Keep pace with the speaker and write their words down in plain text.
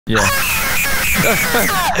Yeah.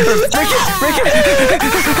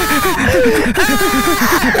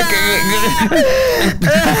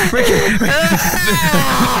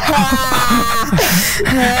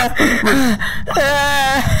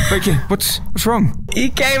 Ricky, what's wrong? He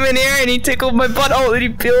came in here and he tickled my butthole and he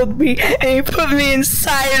peeled me and he put me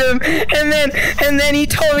inside him and then he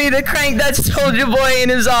told me to crank that Soldier Boy in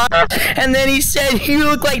his arm and then he said you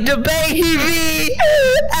look like the baby.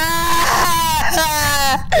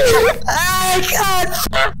 I can't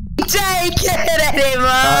take it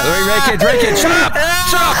anymore. Ricky, shut up.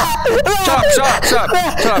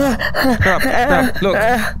 Look.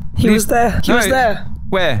 He was there. He was there.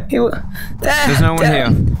 Where? There. There's no one here.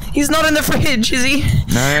 He's not in the fridge, is he?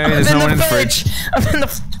 No, there's no one in the fridge. I'm in the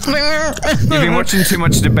You've been watching too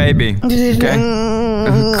much The Baby. Okay?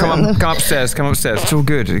 Come upstairs. It's all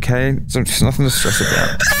good, okay? There's nothing to stress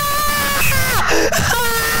about.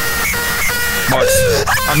 What?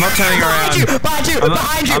 I'm not turning around. Behind you!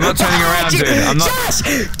 I'm not turning around, dude. I'm not.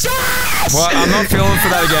 Josh! What? I'm not feeling for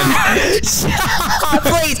that again.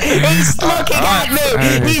 Please! He's looking at me!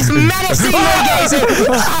 He's menacingly gazing!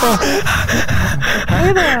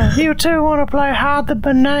 Hey there, you two want to play hide the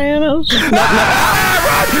bananas?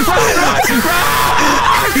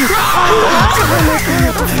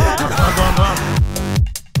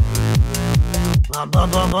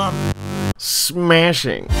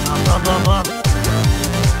 Smashing.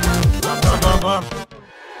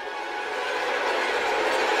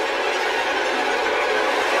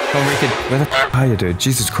 Come on, Ricky. Where the f are you, dude?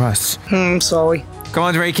 Jesus Christ. Sorry. Come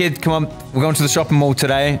on, Ricky. Come on. We're going to the shopping mall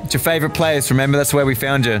today. It's your favourite place. Remember, that's where we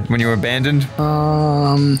found you when you were abandoned.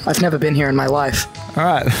 I've never been here in my life. All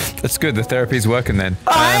right. That's good. The therapy's working then.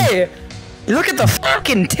 Hey! Look at the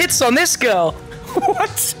fucking tits on this girl.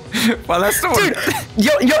 What? Well, that's the one. Dude,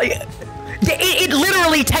 it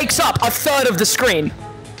literally takes up a third of the screen.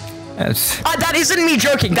 That isn't me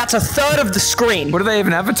joking. That's a third of the screen. What are they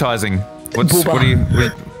even advertising? What do you...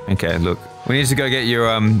 Okay, look. We need to go get your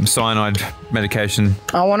cyanide medication.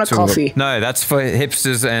 I want a coffee. No, that's for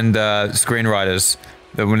hipsters and screenwriters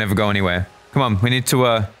that will never go anywhere. Come on, we need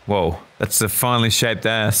to... Whoa, that's a finely shaped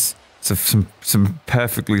ass. It's some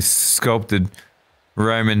perfectly sculpted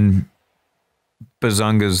Roman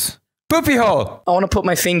bazungas. Poopy hole! I want to put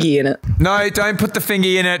my fingy in it. No, don't put the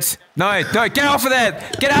fingy in it. No, get off of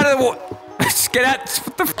that! Get out of the water! Get out!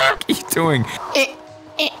 What the fuck are you doing?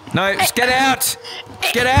 No, just get out!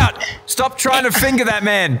 Get out! Stop trying to finger that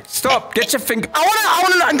man! Stop! Get your finger.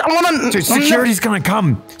 I wanna. Dude, security's gonna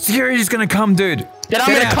come. Security's gonna come, dude. Then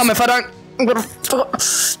I'm gonna come if I don't.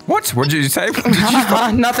 What? What did you say?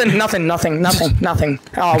 Nothing.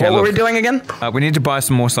 Oh, what were we doing again? We need to buy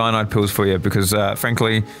some more cyanide pills for you because,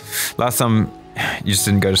 frankly, last time you just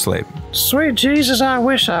didn't go to sleep. Sweet Jesus, I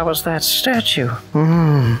wish I was that statue.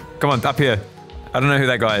 Come on, up here. I don't know who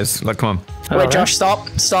that guy is. Like, come on. Wait, Josh, stop.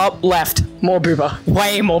 Left. More booba.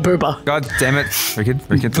 Way more booba. God damn it. Ricky,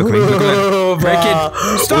 look at me. Ricky,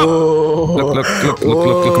 stop! Look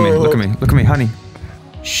at me. Look at me, honey.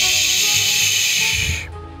 Shh.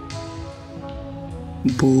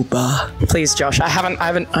 Booba. Please, Josh, I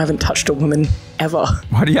haven't touched a woman ever.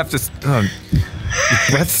 Why do you have to... your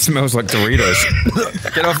breath smells like Doritos.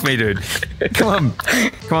 Get off me, dude. Come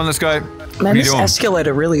on, let's go. Man, this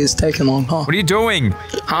escalator really is taking long, huh? What are you doing?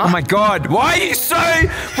 Huh? Oh my god, why are you so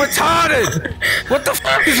retarded? What the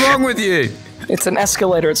f is wrong with you? It's an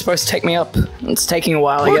escalator, it's supposed to take me up. It's taking a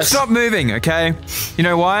while, I guess. Stop moving, okay? You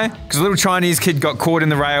know why? Because a little Chinese kid got caught in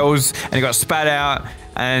the rails and he got spat out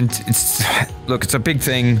and it's... Look, it's a big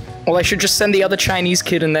thing. Well, I should just send the other Chinese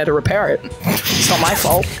kid in there to repair it. It's not my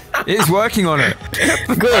fault. He's working on it.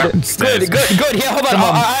 Good. Here, hold on.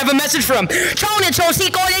 I have a message for him.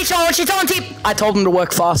 I told him to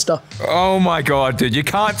work faster. Oh my god, dude. You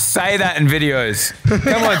can't say that in videos.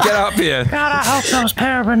 Come on, get up here. God, I hope those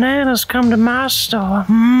pair of bananas come to my store.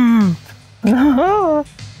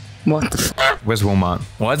 What the f? Where's Walmart?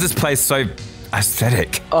 Why is this place so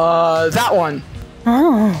aesthetic? That one.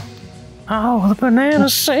 Oh, the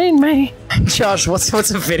banana's seen me. Josh, what's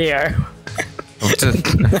a video?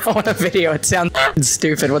 I want a video. It sounds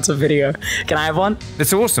stupid. What's a video? Can I have one?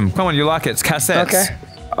 It's awesome. Come on, you like it. It's cassettes. Okay.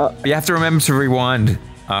 You have to remember to rewind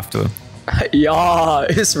after. Yeah,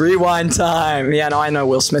 it's rewind time. Yeah, no, I know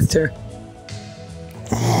Will Smith too.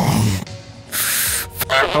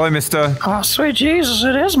 Hello, mister. Oh, sweet Jesus,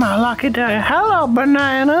 it is my lucky day. Hello,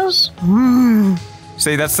 bananas.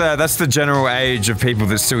 See, that's the general age of people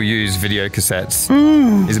that still use video cassettes.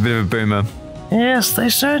 He's a bit of a boomer. Yes, they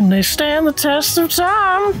certainly stand the test of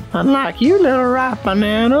time. Unlike you little ripe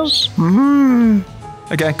bananas.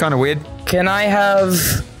 Okay, kind of weird. Can I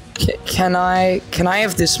have Can I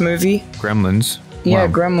have this movie? Gremlins. Yeah,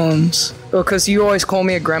 Wow. Gremlins. Because you always call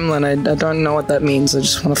me a gremlin. I don't know what that means. I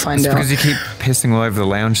just want to find out. Because you keep pissing all over the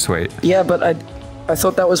lounge suite. Yeah, but I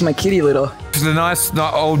thought that was my kitty litter. The nice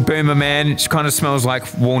old boomer man. She kind of smells like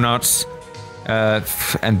walnuts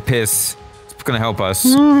and piss. It's gonna help us.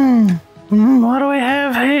 What do we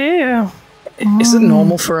have here? Is it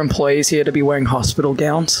normal for employees here to be wearing hospital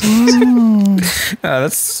gowns?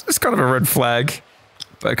 That's kind of a red flag.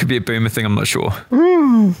 But it could be a boomer thing, I'm not sure.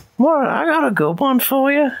 Well, I got a good one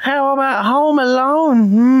for you. How about Home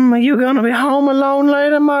Alone? Are you gonna be home alone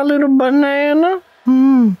later, my little banana?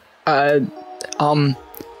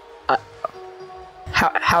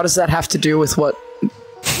 How does that have to do with what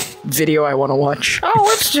video I want to watch? Oh,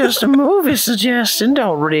 it's just a movie suggestion.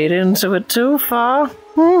 Don't read into it too far.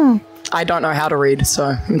 I don't know how to read,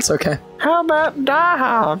 so it's okay. How about Die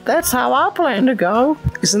Hard? That's how I plan to go.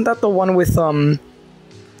 Isn't that the one with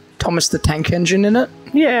Thomas the Tank Engine in it?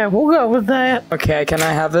 Yeah, we'll go with that. Okay, can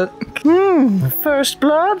I have it? First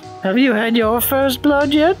blood? Have you had your first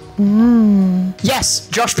blood yet? Yes!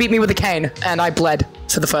 Josh beat me with a cane, and I bled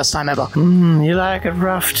for the first time ever. You like it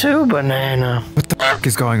rough too, banana? What the fuck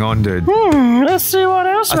is going on, dude? Let's see what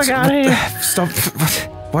else we got here. Stop.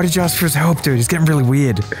 Why did you ask for his help, dude? He's getting really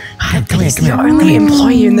weird. He's the only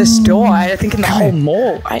employee in this store, I think in the whole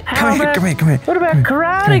mall. Come here. What about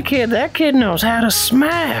Karate Kid? That kid knows how to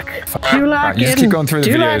smack. Do you like you just keep going through the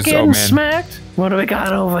do you videos, like getting old man. smacked? What do we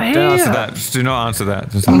got over here? Don't answer that. Just do not answer that.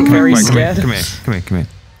 Just I'm very come scared. here. Come here.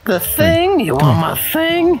 The Thing? You want my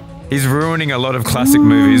thing? He's ruining a lot of classic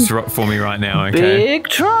movies for me right now, okay? Big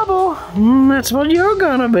trouble. That's what you're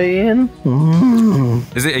gonna be in.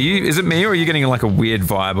 Is it me, or are you getting like a weird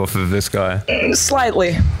vibe off of this guy?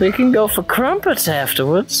 Slightly. We can go for crumpets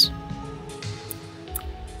afterwards.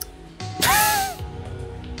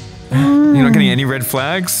 You're not getting any red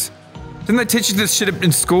flags? Didn't they teach you this shit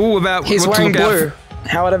in school about He's what to wearing look out blue. for?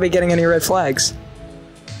 How would I be getting any red flags?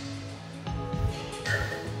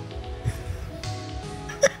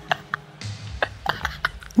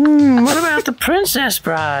 What about the Princess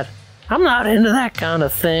Bride? I'm not into that kind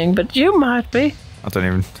of thing, but you might be. I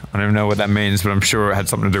don't even know what that means, but I'm sure it had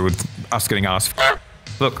something to do with us getting asked.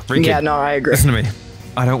 Look, Ricky. Yeah, no, I agree. Listen to me.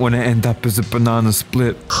 I don't want to end up as a banana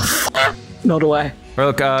split. Nor do I. Well,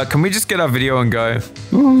 look, can we just get our video and go?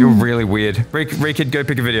 You're really weird. Ricky, go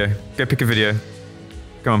pick a video. Go pick a video.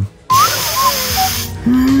 Come on.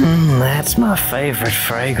 That's my favorite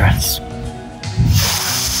fragrance.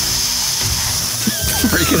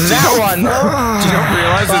 Ricky, That one! Do you not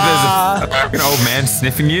realize that there's a fucking old man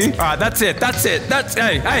sniffing you? Alright, that's it.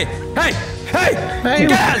 Hey!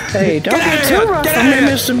 Get out! Hey, don't Get out get of too here! rough Get on out me, of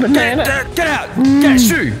here! Mr. Banana. Get out! Get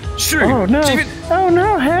shoo! Oh no! Jeepin- Oh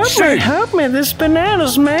no! Help me! This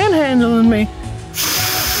banana's manhandling me.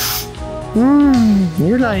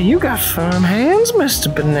 You got firm hands, Mr.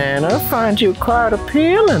 Banana. I find you quite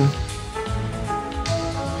appealing.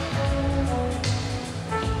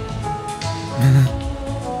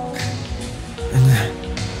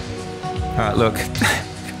 Alright, look.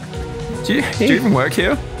 Do you even work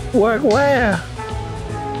here? Work where?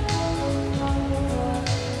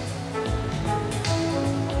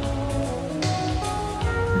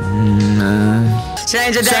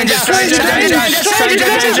 Stranger Stranger danger!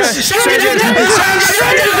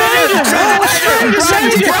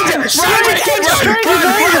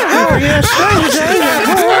 Oh yes,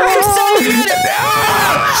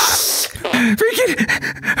 Ricky!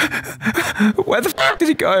 Where the f did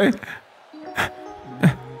he go?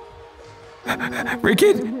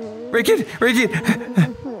 Ricky! Ricky, what are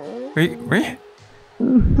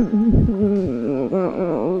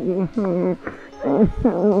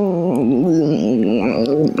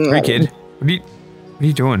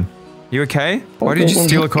you doing? You okay? Why did you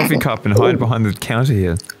steal a coffee cup and hide behind the counter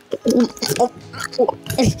here?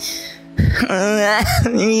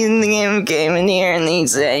 He came in here and he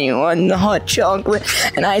said you want the hot chocolate,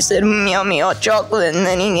 and I said yummy hot chocolate, and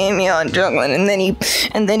then he gave me hot chocolate, and then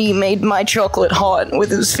he made my chocolate hot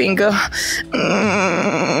with his finger.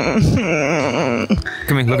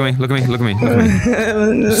 Look at me.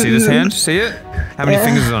 See this hand? See it? How many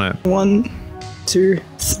fingers is on it? 1, 2,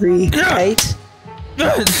 3, 8.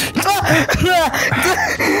 Alright,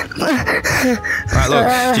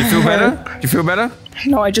 look. Do you feel better?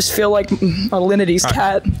 No, I just feel like Alinity's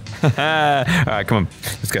cat. Alright, come on.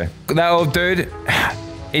 Let's go. That old dude,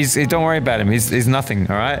 don't worry about him. He's nothing,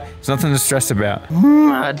 alright? There's nothing to stress about.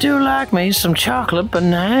 I do like me some chocolate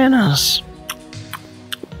bananas.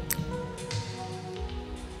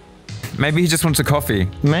 Maybe he just wants a coffee.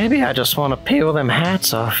 Maybe I just want to peel them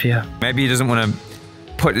hats off you. Maybe he doesn't want to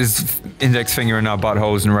put his index finger in our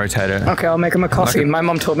buttholes and rotate it. Okay, I'll make him a coffee. Like My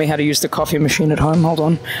mom taught me how to use the coffee machine at home. Hold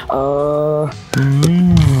on.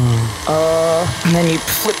 And then you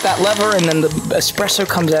flip that lever, and then the espresso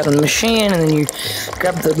comes out of the machine, and then you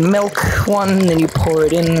grab the milk one, and then you pour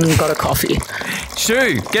it in, and you got a coffee.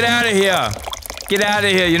 Shoo, get out of here. Get out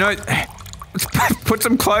of here. You know, let's put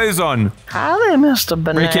some clothes on. Hi there, Mr.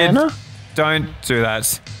 Banana. Rickid, don't do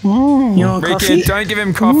that. You want coffee? Rickid, don't give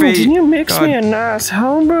him coffee. Can you mix God. me a nice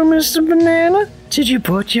homebrew, Mr. Banana? Did you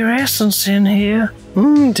put your essence in here?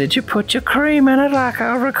 Did you put your cream in it like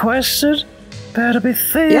I requested? Better be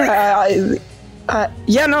thick. I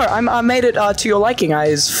made it to your liking.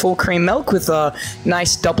 It's full cream milk with a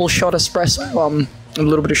nice double shot espresso, a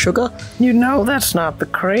little bit of sugar. You know that's not the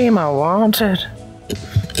cream I wanted.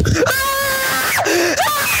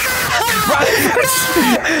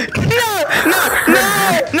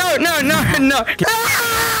 No.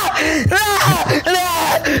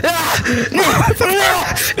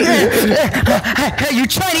 Hey, you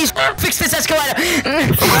Chinese, fix this escalator.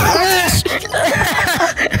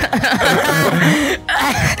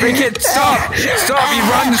 Rickid, stop! Stop! You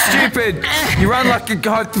run stupid! You run like a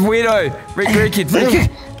god weirdo! Rickid,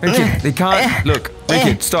 they can't. Look,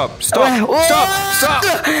 Rickid, stop!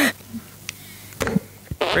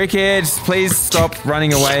 Rickid, please stop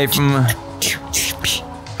running away from.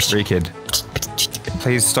 Rickid,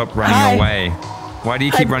 please stop running away. Why do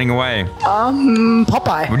you keep running away?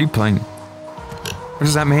 Popeye. What are you playing? What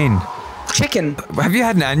does that mean? Chicken. Have you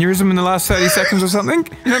had an aneurysm in the last 30 seconds or something?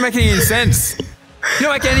 You don't make any sense. You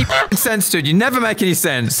don't make any sense, dude. You never make any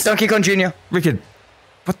sense. Donkey Kong Jr. Rickid,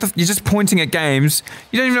 what the? You're just pointing at games.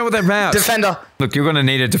 You don't even know what they're about. Defender. Look, you're gonna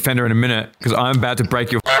need a defender in a minute because I'm about to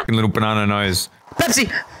break your little banana nose.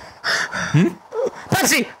 Pepsi.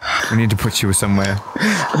 Pepsi. We need to put you somewhere.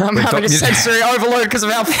 I'm having a sensory overload because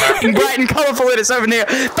of how fucking bright and colourful it is over here.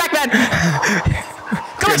 Pac-Man.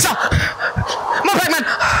 Come on, sir. More Pac-Man.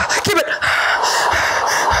 Keep it.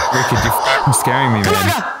 Rickid, you're f***ing scaring me, man.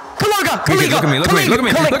 Rickid, look at me, look at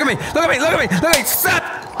me. Snap!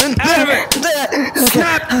 Out of it!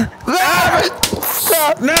 Snap! Out of it!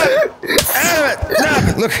 Snap!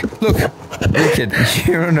 Look. Rickid,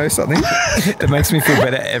 you wanna know something that makes me feel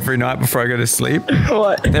better every night before I go to sleep?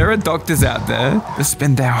 What? There are doctors out there that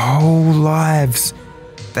spend their whole lives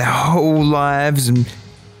and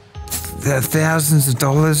their thousands of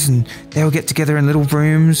dollars, and they'll get together in little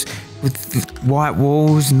rooms with white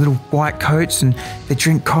walls and little white coats, and they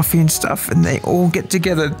drink coffee and stuff, and they all get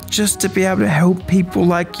together just to be able to help people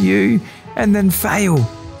like you, and then fail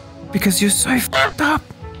because you're so fucked up,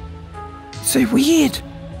 so weird.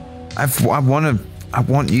 I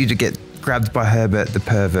want you to get grabbed by Herbert the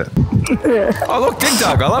pervert. Oh look, Dig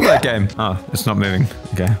Dug, I love that game. Oh, it's not moving.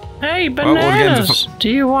 Okay. Hey, Bananas, do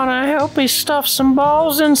you want to help me stuff some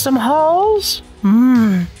balls in some holes?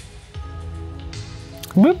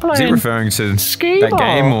 We're playing. Is he referring to skee that ball.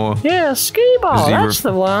 game or? Yeah, skee ball. That's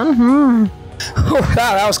the one. Oh,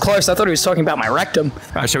 that was close. I thought he was talking about my rectum.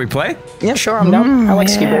 Shall we play? Yeah, sure, I'm down. I like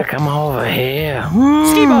skee ball. Come over here.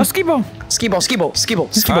 Skee ball. Skee ball.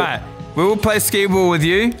 Alright, we will play skee ball with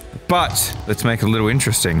you, but let's make it a little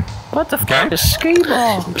interesting. What the fuck is skee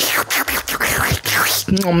ball?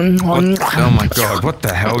 Oh my god, what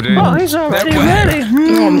the hell, dude? Oh, he's already ready.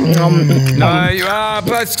 No, you are,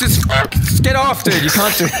 but just get off, dude. You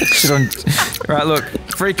can't do that shit on. Right, look,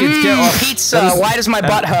 freaking get off. Pizza. Why does my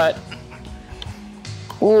butt hurt?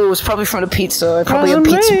 Oh, it's probably from the pizza. I probably have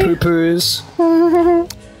pizza poo-poos.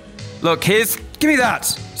 Look, give me that.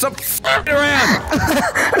 Stop f***ing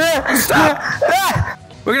around. Stop.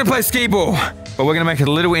 We're gonna play skee ball, but we're gonna make it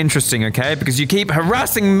a little interesting, okay? Because you keep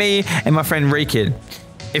harassing me and my friend Rickid.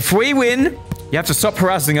 If we win, you have to stop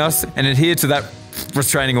harassing us and adhere to that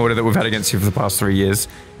restraining order that we've had against you for the past 3 years.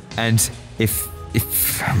 And if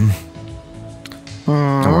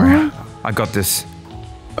don't worry, I got this.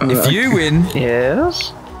 If you win,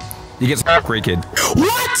 yes, you get Rickid.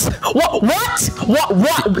 What?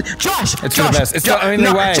 Josh! It's the best. It's the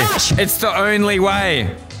only way. Josh! It's the only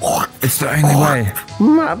way. It's the only way.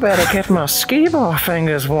 I better get my skee ball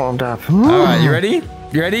fingers warmed up. Alright, you ready?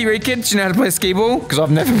 You ready, Rickid? Do you know how to play skee ball? Because I've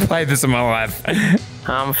never played this in my life.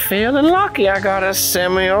 I'm feeling lucky. I got a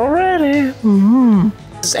semi already.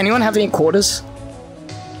 Does anyone have any quarters?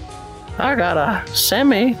 I got a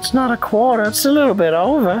semi. It's not a quarter. It's a little bit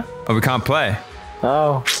over. Oh, we can't play.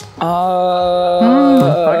 Oh.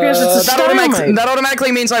 I guess it's a stalemate. That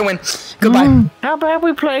automatically means I win. Goodbye. How about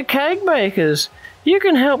we play cake bakers? You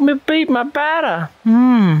can help me beat my batter.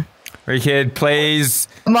 Free kid, please.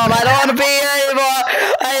 Mom, I don't want to be here anymore.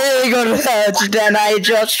 I really got hurt, and I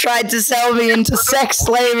just tried to sell me into sex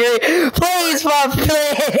slavery. Please, Mom,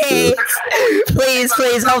 please.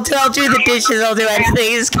 Please, I'll do the dishes, I'll do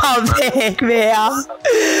anything. Just come pick me up.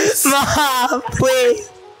 Mom, please.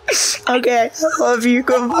 Okay, I love you,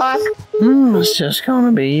 goodbye. It's just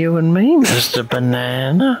gonna be you and me, Mr.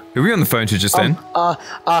 Banana. Who were we on the phone to just then?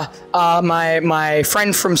 My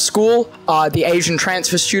friend from school, the Asian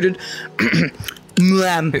transfer student.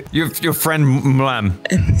 Mlam. Your friend Mlam.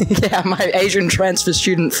 Yeah, my Asian transfer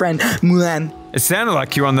student friend, Mlam. It sounded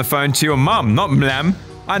like you were on the phone to your mum, not Mlam.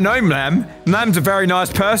 I know Mlam. Mlam's a very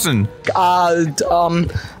nice person.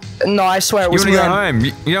 No, I swear it was You want to go Mlam.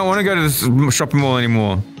 home. You don't want to go to the shopping mall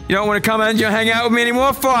anymore. You don't want to come and hang out with me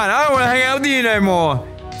anymore? Fine, I don't want to hang out with you no more.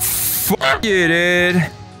 Fuck you,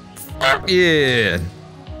 dude. Fuck yeah.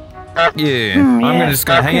 Fuck yeah. I'm just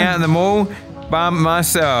gonna hang out in the mall by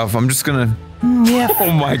myself. I'm just gonna...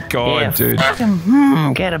 Oh my god, dude.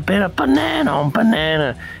 Get a bit of banana on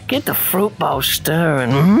banana. Get the fruit bowl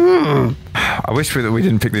stirring. I wish that we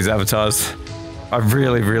didn't pick these avatars. I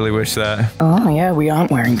really, really wish that. Oh, yeah, we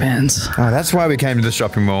aren't wearing pants. Oh, that's why we came to the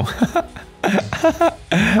shopping mall.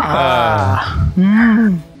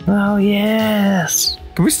 Oh, yes.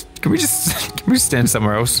 Can we stand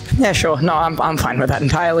somewhere else? Yeah, sure. No, I'm fine with that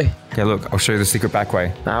entirely. Okay, look, I'll show you the secret back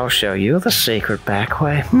way. I'll show you the secret back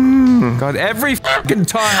way. God, every fucking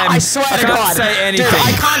time I swear to can't God, say anything. dude,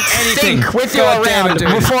 I can't think with you God damn around it,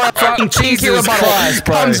 dude. before I fucking kink you a Jesus bottle. Christ,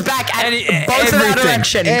 bro. Comes back at both in that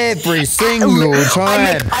direction. Every single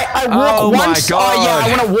time. I walk Oh my once. God. Oh yeah, I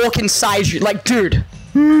want to walk inside you. Like, dude,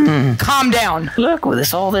 calm down. Look,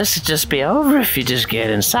 all this would just be over if you just get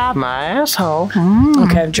inside my asshole.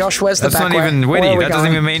 Okay, Josh, where's the That's back not way? even Where witty. are we That doesn't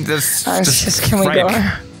going? even mean that's just can we rape.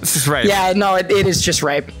 go? This is rape. Yeah, no, it is just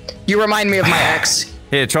rape. You remind me of my ex.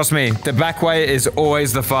 Here, trust me. The back way is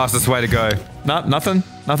always the fastest way to go. Nothing.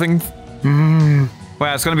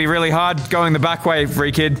 Wow, it's gonna be really hard going the back way,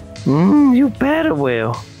 free kid. You bet it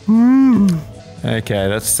will. Okay,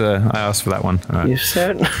 that's I asked for that one. All right. You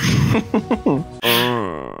certain?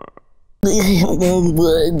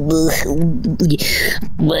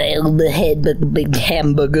 Well, the head, the big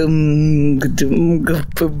hamburger.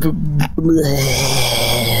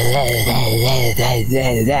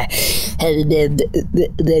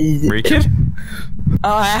 Free kid?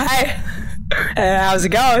 Oh, hi. How's it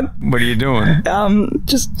going? What are you doing?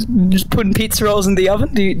 Just putting pizza rolls in the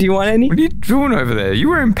oven. Do you want any? What are you doing over there? You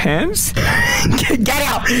wearing pants? Get out! Get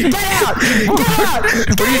out! Get out! Get out!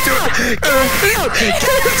 Get out!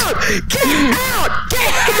 Get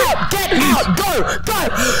out! Get out! Go! Go!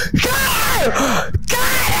 Go! Get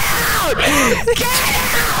out! Get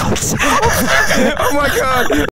out! Oh my god!